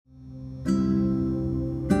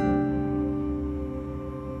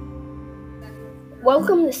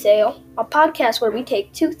Welcome to Sail, a podcast where we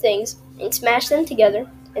take two things and smash them together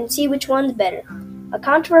and see which one's better. A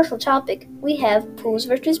controversial topic, we have pools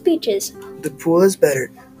versus beaches. The pool is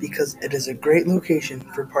better because it is a great location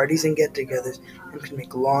for parties and get-togethers and can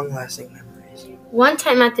make long-lasting memories. One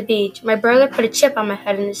time at the beach, my brother put a chip on my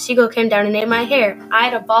head and the seagull came down and ate my hair. I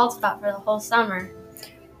had a bald spot for the whole summer.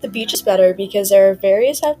 The beach is better because there are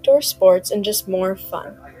various outdoor sports and just more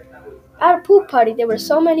fun. At a pool party, there were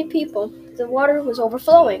so many people, the water was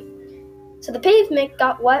overflowing. So the pavement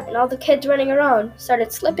got wet and all the kids running around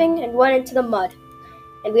started slipping and went into the mud.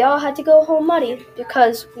 And we all had to go home muddy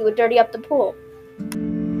because we would dirty up the pool.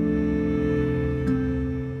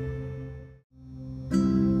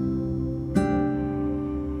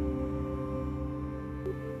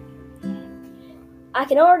 I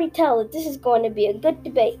can already tell that this is going to be a good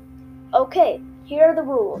debate. Okay, here are the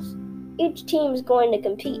rules. Each team is going to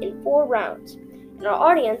compete in 4 rounds, and our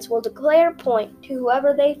audience will declare a point to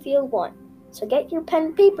whoever they feel won. So get your pen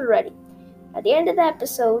and paper ready. At the end of the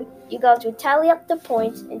episode, you guys will tally up the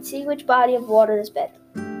points and see which body of water is better.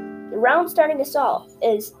 The round starting us off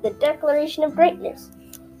is the Declaration of Greatness,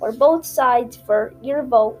 where both sides for your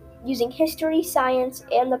vote using history, science,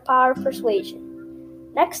 and the power of persuasion.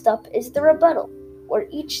 Next up is the rebuttal, where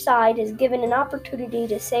each side is given an opportunity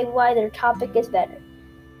to say why their topic is better,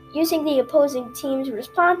 using the opposing team's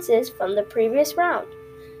responses from the previous round.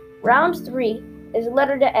 Round 3 is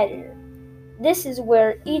letter to editor. This is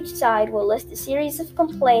where each side will list a series of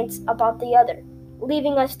complaints about the other,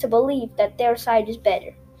 leaving us to believe that their side is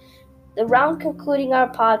better. The round concluding our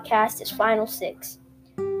podcast is Final 6.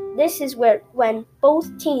 This is when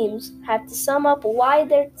both teams have to sum up why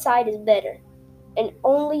their side is better, in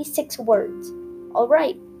only 6 words.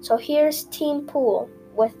 Alright, so here's Team Pool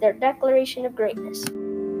with their Declaration of Greatness.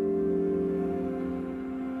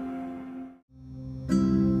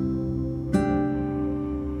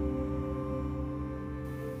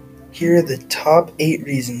 Here are the top 8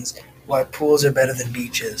 reasons why pools are better than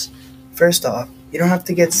beaches. First off, you don't have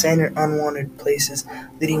to get sand in unwanted places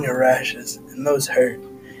leading to rashes, and those hurt.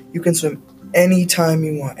 You can swim any time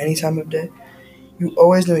you want, any time of day. You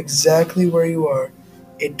always know exactly where you are.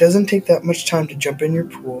 It doesn't take that much time to jump in your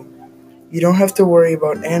pool. You don't have to worry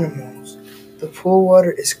about animals. The pool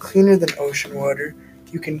water is cleaner than ocean water.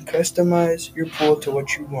 You can customize your pool to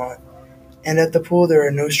what you want. And at the pool, there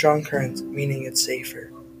are no strong currents, meaning it's safer.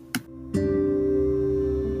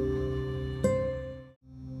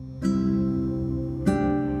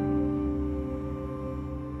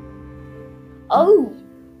 Oh,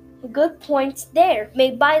 good points there,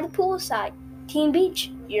 made by the pool side. Team Beach,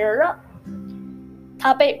 you're up.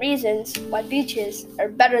 Top 8 reasons why beaches are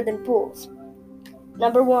better than pools.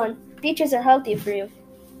 Number 1, beaches are healthy for you.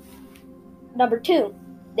 Number 2,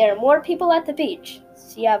 there are more people at the beach,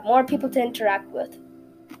 so you have more people to interact with.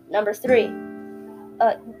 Number 3,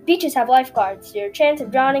 beaches have lifeguards, so your chance of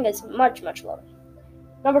drowning is much, much lower.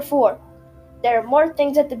 Number 4, there are more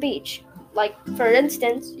things at the beach. Like, for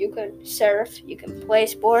instance, you can surf, you can play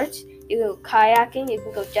sports, you can go kayaking, you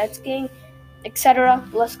can go jet skiing, etc.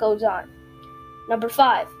 The list goes on. Number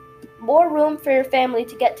 5, more room for your family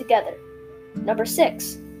to get together. Number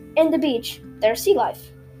 6, in the beach, there's sea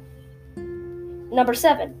life. Number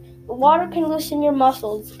 7, the water can loosen your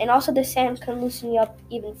muscles, and also the sand can loosen you up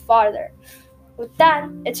even farther. With that,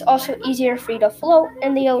 it's also easier for you to float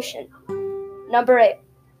in the ocean. Number 8,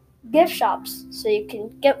 gift shops, so you can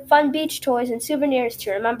get fun beach toys and souvenirs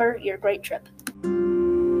to remember your great trip.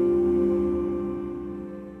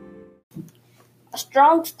 A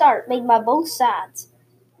strong start made by both sides.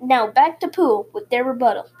 Now back to pool with their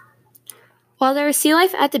rebuttal. While there is sea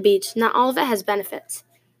life at the beach, not all of it has benefits.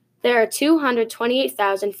 There are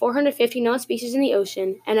 228,450 known species in the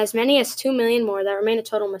ocean, and as many as 2 million more that remain a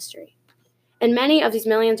total mystery. And many of these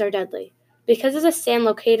millions are deadly. Because of the sand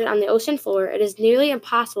located on the ocean floor, it is nearly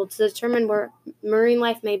impossible to determine where marine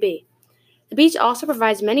life may be. The beach also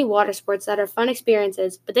provides many water sports that are fun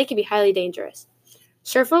experiences, but they can be highly dangerous.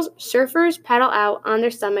 Surfers paddle out on their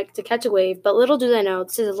stomach to catch a wave, but little do they know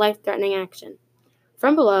this is a life-threatening action.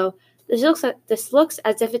 From below, this looks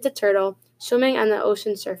as if it's a turtle swimming on the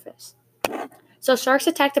ocean surface. So sharks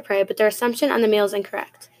attack the prey, but their assumption on the male is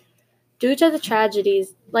incorrect. Due to the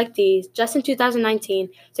tragedies like these, just in 2019,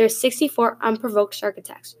 there are 64 unprovoked shark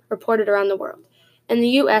attacks reported around the world, and the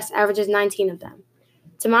U.S. averages 19 of them.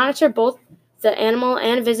 To monitor both the animal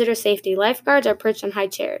and visitor safety, lifeguards are perched on high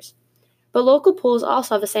chairs. But local pools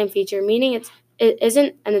also have the same feature, meaning it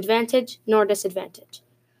isn't an advantage nor disadvantage.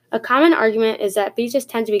 A common argument is that beaches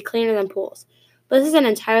tend to be cleaner than pools, but this is an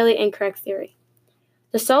entirely incorrect theory.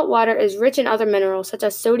 The salt water is rich in other minerals such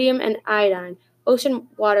as sodium and iodine, ocean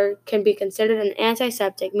water can be considered an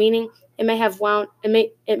antiseptic, meaning it may have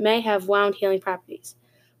wound healing properties.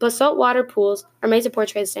 But saltwater pools are made to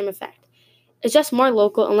portray the same effect. It's just more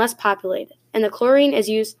local and less populated, and the chlorine is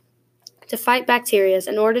used to fight bacteria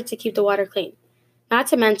in order to keep the water clean. Not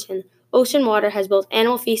to mention, ocean water has both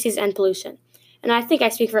animal feces and pollution. And I think I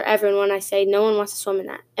speak for everyone when I say no one wants to swim in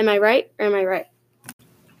that. Am I right or am I right?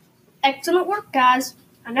 Excellent work, guys.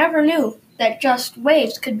 I never knew that just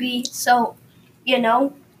waves could be so,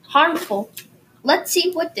 harmful. Let's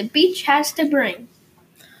see what the beach has to bring.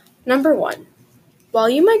 Number 1. While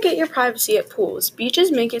you might get your privacy at pools,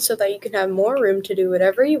 beaches make it so that you can have more room to do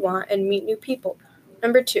whatever you want and meet new people.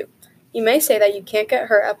 Number 2. You may say that you can't get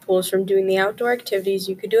hurt at pools from doing the outdoor activities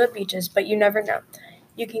you could do at beaches, but you never know.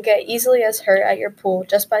 You can get easily as hurt at your pool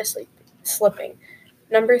just by slipping.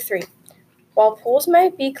 Number 3. While pools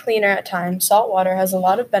might be cleaner at times, salt water has a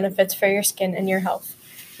lot of benefits for your skin and your health.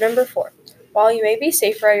 Number 4. While you may be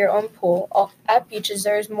safer at your own pool, at beaches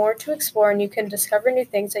there is more to explore and you can discover new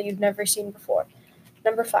things that you've never seen before.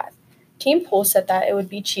 Number 5. Team Pool said that it would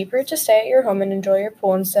be cheaper to stay at your home and enjoy your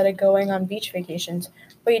pool instead of going on beach vacations,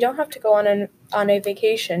 but you don't have to go on a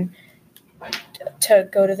vacation to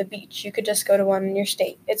go to the beach. You could just go to one in your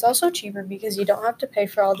state. It's also cheaper because you don't have to pay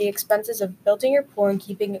for all the expenses of building your pool and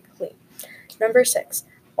keeping it clean. Number 6.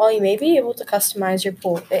 While you may be able to customize your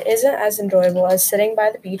pool, it isn't as enjoyable as sitting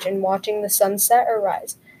by the beach and watching the sunset or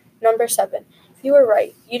rise. Number 7. You were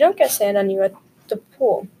right. You don't get sand on you at the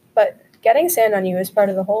pool, but getting sand on you is part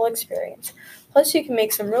of the whole experience. Plus, you can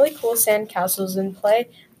make some really cool sand castles and play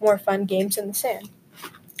more fun games in the sand.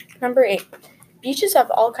 Number 8. Beaches have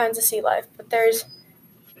all kinds of sea life, but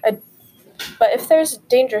if there's a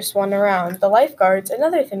dangerous one around, the lifeguards,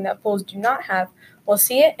 another thing that pools do not have, will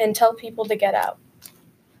see it and tell people to get out.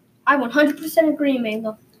 I 100% agree,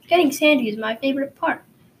 Mela. Getting sandy is my favorite part.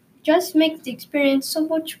 Just makes the experience so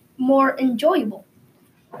much more enjoyable.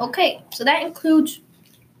 Okay, so that includes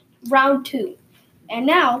round 2. And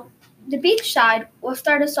now, the beach side will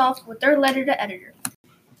start us off with their letter to editor.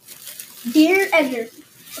 Dear editor,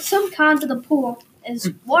 some cons of the pool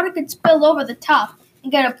is water could spill over the top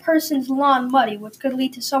and get a person's lawn muddy, which could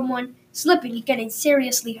lead to someone slipping and getting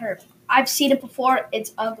seriously hurt. I've seen it before,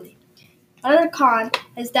 it's ugly. Another con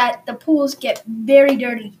is that the pools get very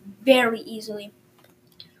dirty very easily,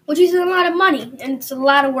 which is a lot of money and it's a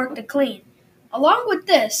lot of work to clean. Along with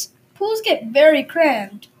this, pools get very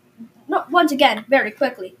crammed, once again, very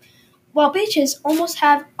quickly, while beaches almost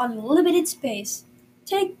have unlimited space.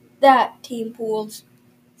 Take that, team pools.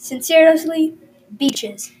 Sincerely,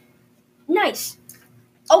 beaches. Nice.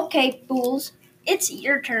 Okay, pools, it's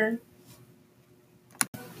your turn.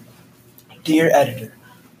 Dear editor,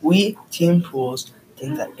 we, Team Pools,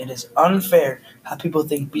 think that it is unfair how people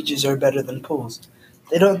think beaches are better than pools.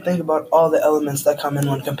 They don't think about all the elements that come in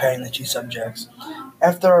when comparing the two subjects.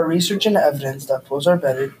 After our research and evidence that pools are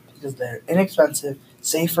better because they're inexpensive,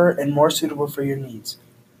 safer, and more suitable for your needs.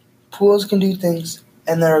 Pools can do things,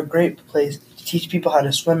 and they're a great place to teach people how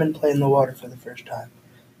to swim and play in the water for the first time.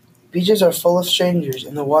 Beaches are full of strangers,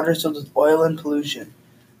 and the water is filled with oil and pollution.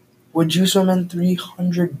 Would you swim in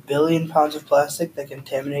 300 billion pounds of plastic that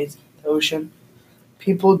contaminates the ocean?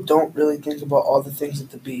 People don't really think about all the things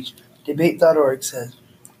at the beach. Debate.org says,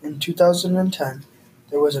 in 2010,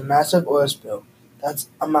 there was a massive oil spill. That's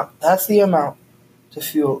the amount to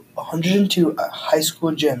fuel 102 high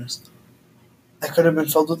school gyms that could have been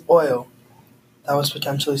filled with oil that was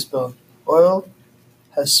potentially spilled. Oil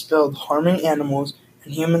has spilled, harming animals,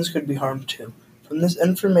 and humans could be harmed too. From this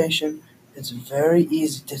information, it's very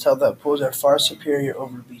easy to tell that pools are far superior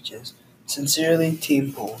over beaches. Sincerely,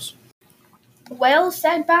 Team Pools. Well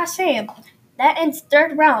said by Sam. That ends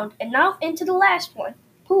third round, and now into the last one.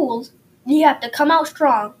 Pools, you have to come out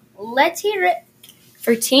strong. Let's hear it.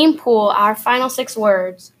 For Team Pool, our final 6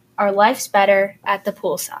 words are life's better at the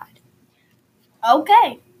poolside.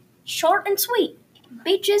 Okay, short and sweet.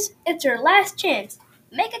 Beaches, it's your last chance.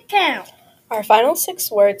 Make it count. Our final 6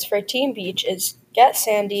 words for Team Beach is get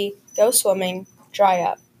sandy, go swimming, dry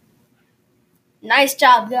up. Nice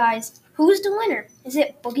job, guys. Who's the winner? Is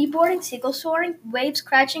it boogie boarding, seagull soaring, waves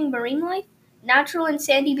crashing, marine life, natural and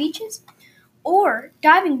sandy beaches? Or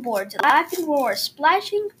diving boards, laugh and roar,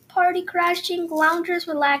 splashing, party crashing, loungers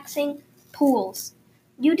relaxing, pools?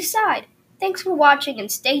 You decide. Thanks for watching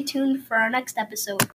and stay tuned for our next episode.